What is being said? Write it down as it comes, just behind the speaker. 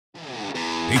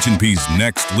H&P's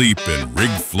next leap in rig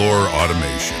floor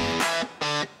automation.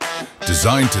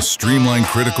 Designed to streamline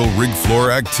critical rig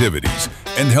floor activities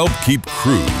and help keep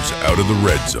crews out of the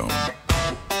red zone.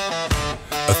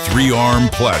 A 3-arm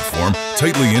platform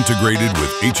tightly integrated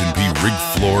with H&P rig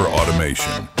floor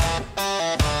automation.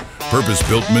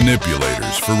 Purpose-built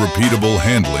manipulators for repeatable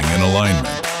handling and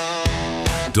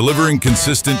alignment. Delivering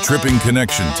consistent tripping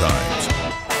connection times.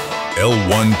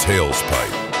 L1 tails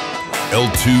pipe.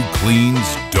 L2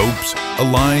 cleans, dopes,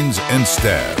 aligns, and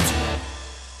stabs.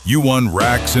 U1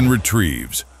 racks and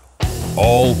retrieves.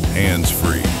 All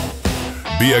hands-free.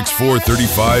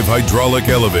 BX435 hydraulic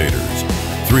elevators.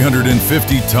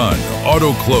 350-ton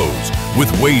auto close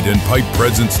with weight and pipe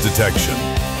presence detection.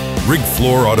 Rig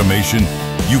floor automation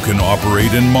you can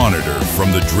operate and monitor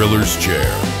from the driller's chair.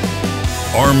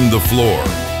 Arm the floor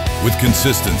with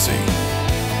consistency,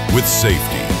 with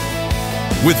safety,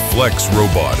 with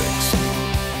FlexRobotics.